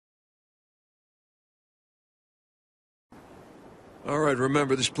All right,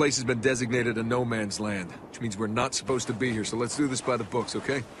 remember, this place has been designated a no-man's land, which means we're not supposed to be here, so let's do this by the books,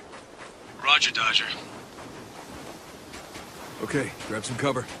 okay? Roger, Dodger. Okay, grab some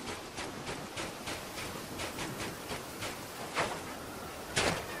cover.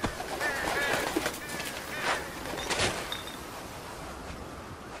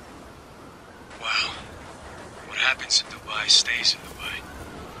 Wow. What happens in Dubai stays in Dubai.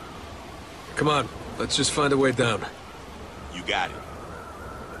 Come on, let's just find a way down. You got it.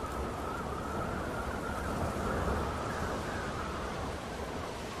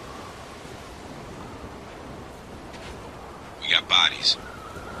 We got bodies.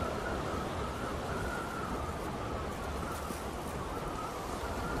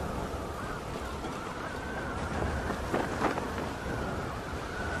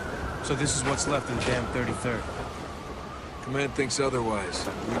 So this is what's left of the damn 33rd. Command thinks otherwise.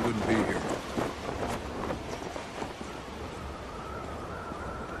 We wouldn't be here.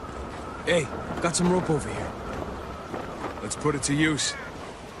 Hey, got some rope over here. Let's put it to use.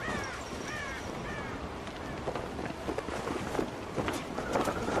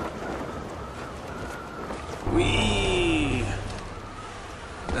 Whee!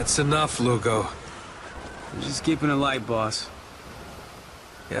 That's enough, Lugo. I'm just keeping it light, boss.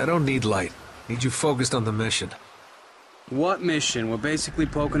 Yeah, I don't need light. Need you focused on the mission. What mission? We're basically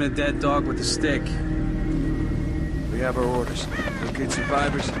poking a dead dog with a stick. We have our orders. Locate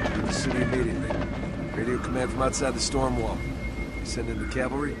survivors, leave the city immediately. Radio command from outside the storm wall. Send in the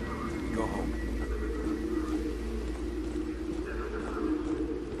cavalry, go home.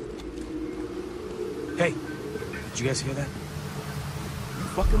 Hey, did you guys hear that? You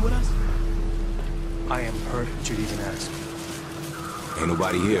fucking with us? I am hurt that you'd even ask. Ain't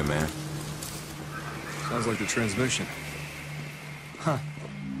nobody here, man. Sounds like the transmission. Huh.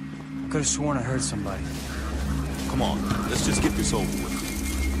 Could have sworn I heard somebody. Come on, let's just get this over with.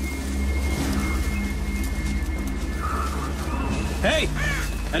 Hey!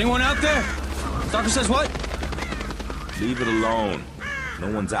 Anyone out there? Doctor says what? Leave it alone.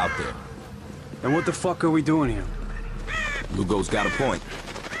 No one's out there. Then what the fuck are we doing here? Lugo's got a point.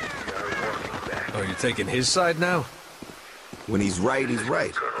 Oh, you're taking his side now? When he's right, he's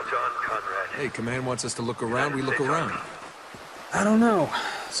right. Hey, command wants us to look around, we look around. I don't know.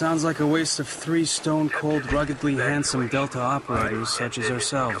 Sounds like a waste of 3 stone-cold, ruggedly handsome Delta operators such as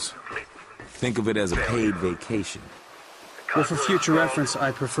ourselves. Think of it as a paid vacation. Well, for future reference,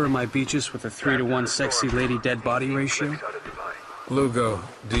 I prefer my beaches with a 3-to-1 sexy lady dead body ratio. Lugo,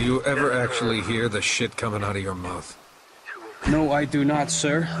 do you ever actually hear the shit coming out of your mouth? No, I do not,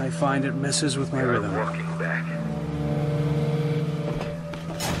 sir. I find it messes with my rhythm.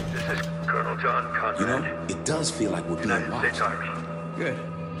 You know, it does feel like we're being watched. Good.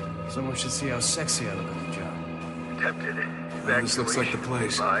 Someone should see how sexy I look on the job. Well, this looks like the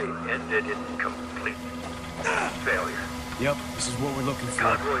place. Ended in complete failure. Yep, this is what we're looking for.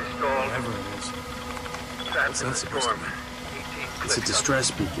 Convoy stalled. Whatever it is. What's that supposed to mean? It's a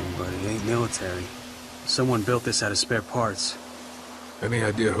distress beacon, but it ain't military. Someone built this out of spare parts. Any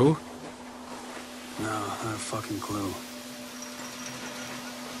idea who? No, not a fucking clue.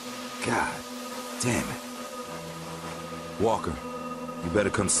 God damn it. Walker, you better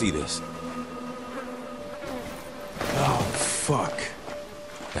come see this. Oh, fuck.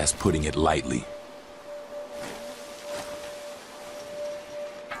 That's putting it lightly.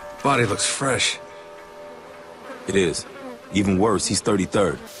 Body looks fresh. It is. Even worse, he's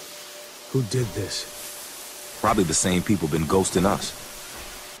 33rd. Who did this? Probably the same people been ghosting us.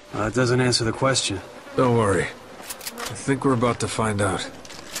 That doesn't answer the question. Don't worry. I think we're about to find out.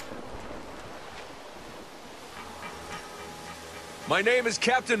 My name is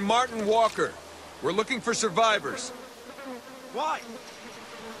Captain Martin Walker. We're looking for survivors. Why?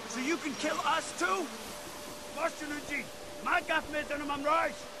 So you can kill us too?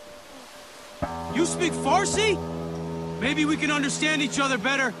 You speak Farsi? Maybe we can understand each other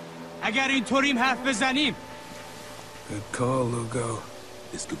better. Agar in Torim half bezanim. Good call, Lugo.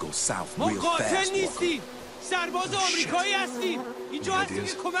 This could go south ما real قاتل fast, Walker. نیستیم. سرباز آمریکایی هستیم. اینجا هستیم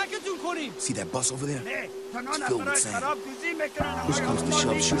که کمکتون کنیم. See that bus over there? نه، تنها It's filled with نفرای sand. خراب گوزی میکنن. Push comes to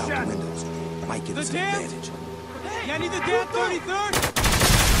shove, shoot out the windows. Might give us an damn- advantage. یعنی the damn 33rd?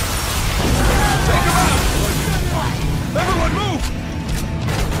 Take him out! Everyone move!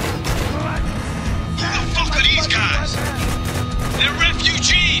 Who the fuck are these guys? They're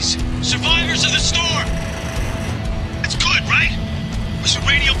refugees! Survivors of the storm! That's good, right? It's a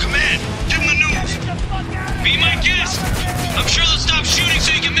radio command. Give them the news. Be my guest. I'm sure they'll stop shooting so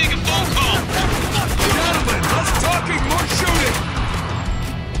you can make a phone call. Gentlemen, less talking, more shooting!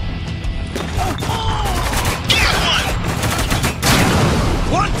 Get one!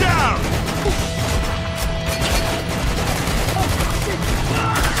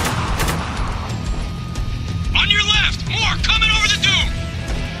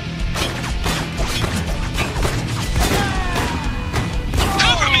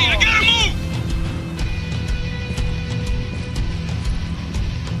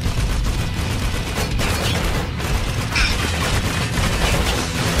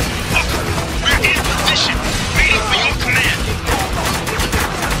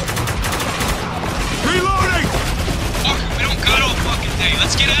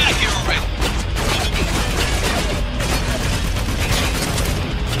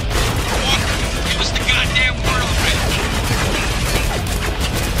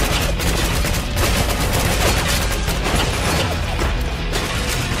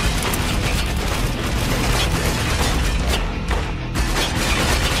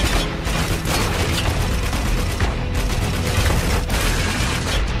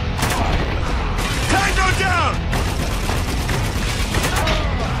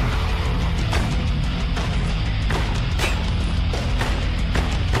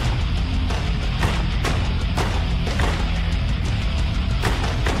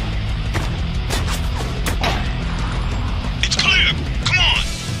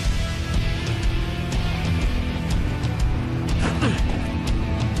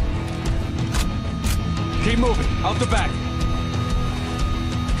 Keep moving. Out the back.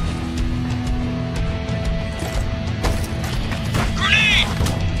 Grenade!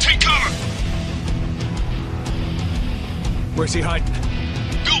 Take cover! Where's he hiding?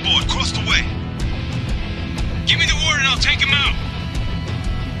 Billboard, across the way. Give me the word and I'll take him out.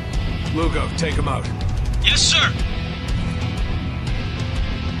 Lugo, take him out. Yes, sir.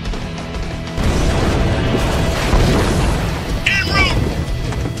 En route!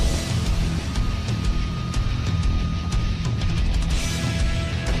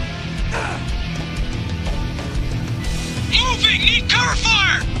 Moving! Need cover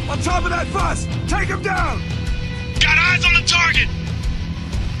fire! On top of that bus! Take him down! Got eyes on the target!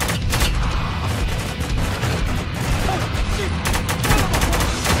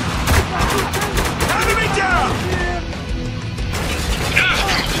 Enemy down!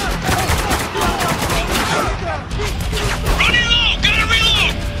 Running low! Gotta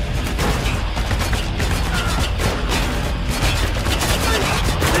reload!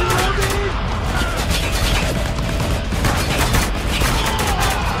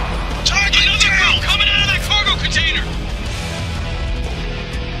 Target down! Coming out of that cargo container!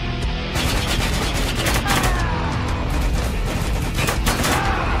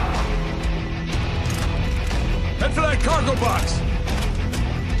 Head for that cargo box!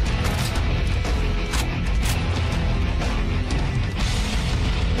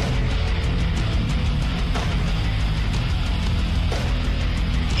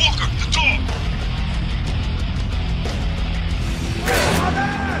 Walker, the door!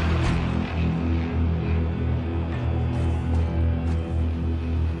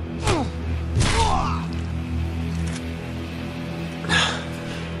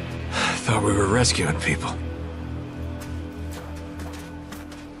 Thought we were rescuing people.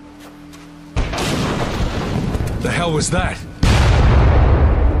 The hell was that?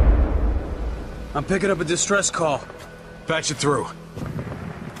 I'm picking up a distress call. Patch it through.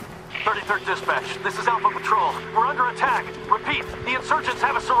 33rd Dispatch, this is Alpha Patrol. We're under attack. Repeat, the insurgents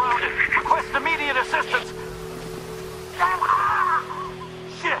have us surrounded. Request immediate assistance.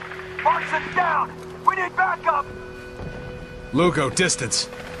 Shit! Markson's down! We need backup! Lugo, distance.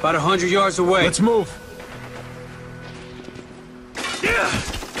 About 100 yards away. Let's move.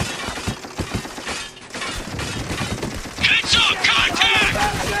 Heads up! Contact!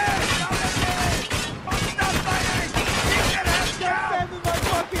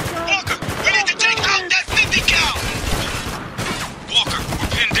 Walker, we need to take out that 50 cal! Walker, we're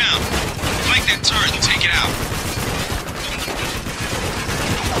pinned down. Flank that turret and take it out.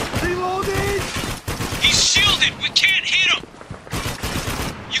 Reloading! He's shielded! We can't hit him!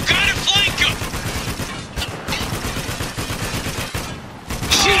 You gotta flank him!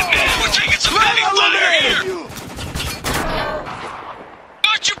 Shit, man! We're taking some heavy fire here!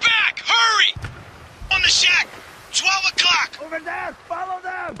 Got your back! Hurry! On the shack! 12 o'clock! Over there! Follow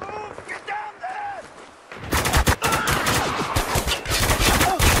them! Move! Get down there!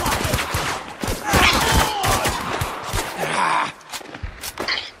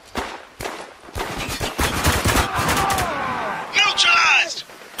 Neutralized!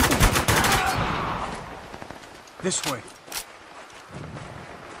 This way.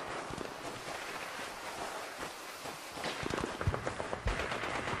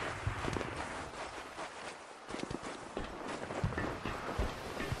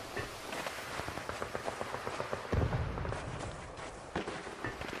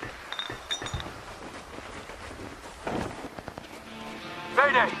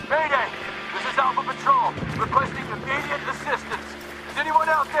 Mayday! Mayday! This is Alpha Patrol, requesting immediate assistance. Is anyone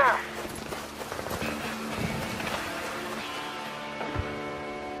out there?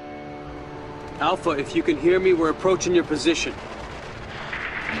 Alpha, if you can hear me, we're approaching your position.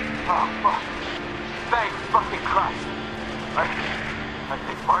 Oh, fuck. Thank fucking Christ. I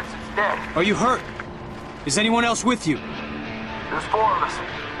think Markson's dead. Are you hurt? Is anyone else with you? There's 4 of us.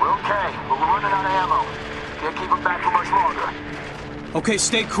 We're okay, but we're running out of ammo. Can't keep them back for much longer. Okay,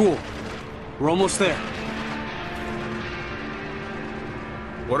 stay cool. We're almost there.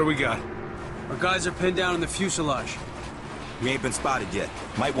 What do we got? Our guys are pinned down in the fuselage. We ain't been spotted yet.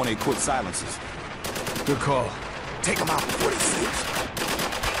 Might want to equip silencers. Good call. Take them out before they see us.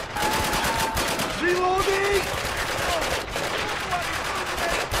 Reloading!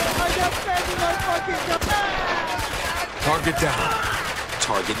 Target down.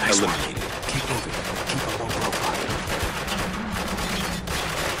 Target eliminated. Keep moving. Keep a low profile.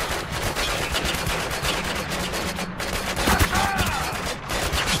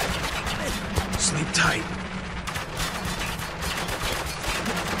 Sleep tight.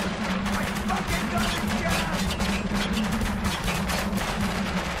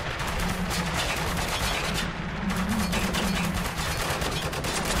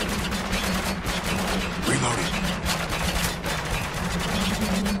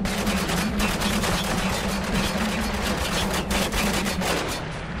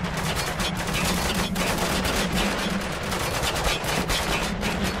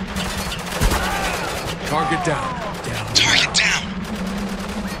 Target down. Target down.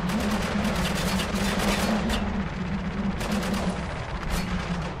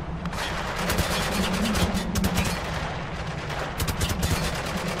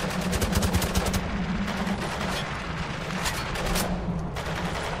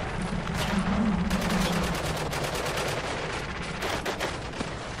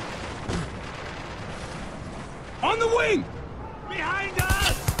 On the wing! Behind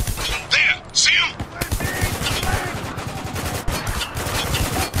us! There! See him?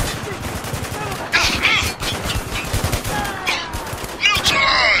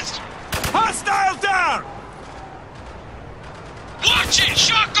 Neutralized! Hostile down! Watch it!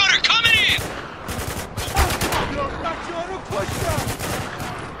 Shotgunner coming in!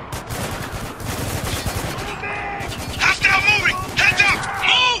 Hostile moving! Heads up!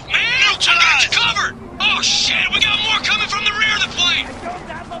 Move, man! Neutralized! Covered! Oh shit! We got more coming from the rear of the plane!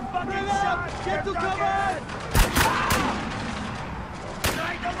 Get to cover!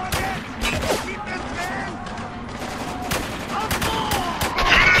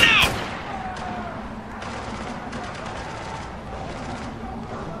 Now!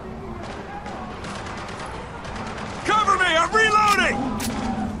 Cover me! I'm reloading!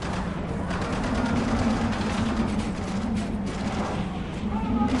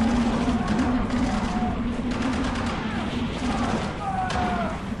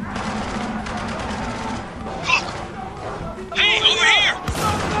 Look! Hey, over here!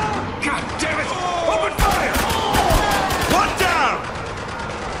 God damn it! Open fire! One down!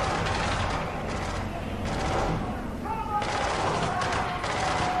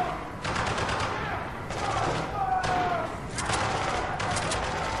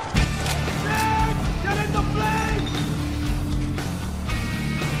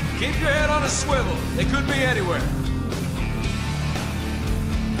 Keep your head on a swivel. They could be anywhere.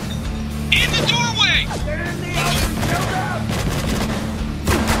 In the doorway!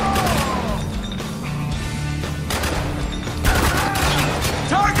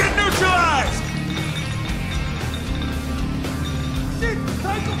 Target neutralized!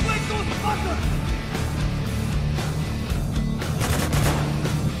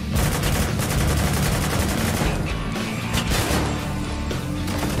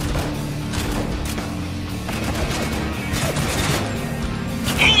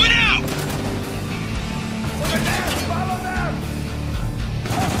 Moving out!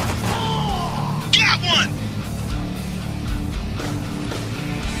 Got one!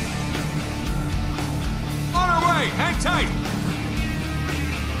 On our way! Hang tight!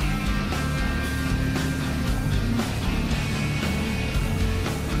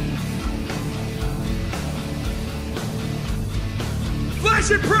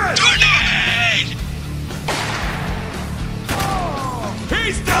 Flash and press! Grenade!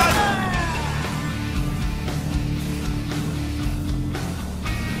 He's done!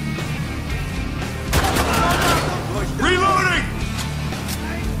 Reloading!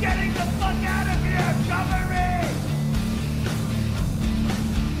 Getting the fuck out of here! Cover me!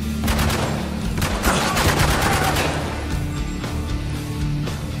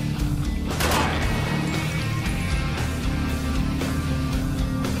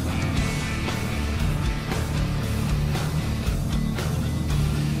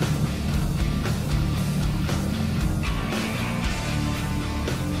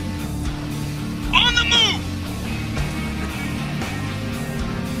 On the move!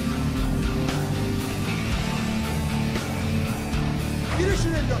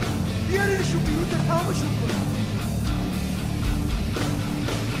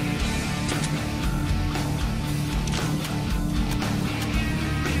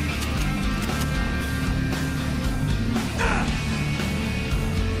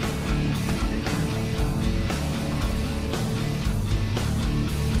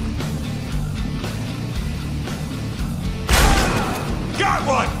 Got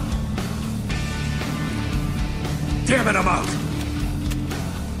one! Damn it, I'm out!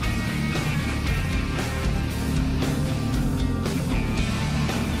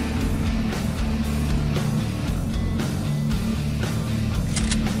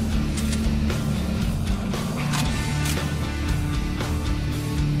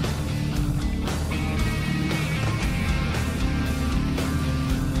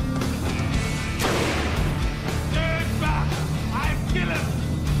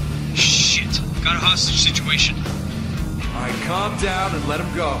 Shit, got a hostage situation. All right, calm down and let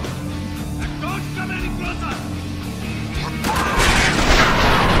him go. Don't come any closer!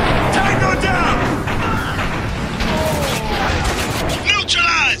 Tango down!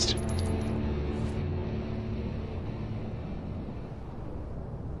 Neutralized!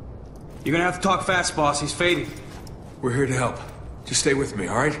 You're gonna have to talk fast, boss. He's fading. We're here to help. Just stay with me,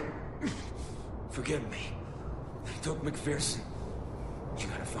 all right? Forgive me. They took McPherson. You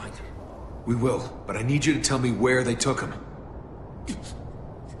gotta find him. We will, but I need you to tell me where they took him.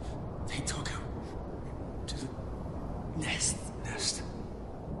 They took him to the nest.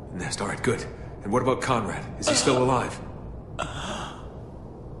 Nest, all right, good. And what about Conrad? Is he still alive?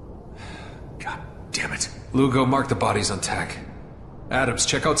 God damn it. Lugo, mark the bodies on tack. Adams,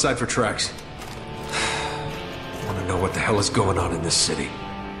 check outside for tracks. I want to know what the hell is going on in this city.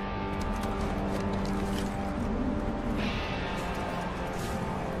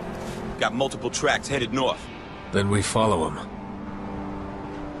 Got multiple tracks headed north. Then we follow him.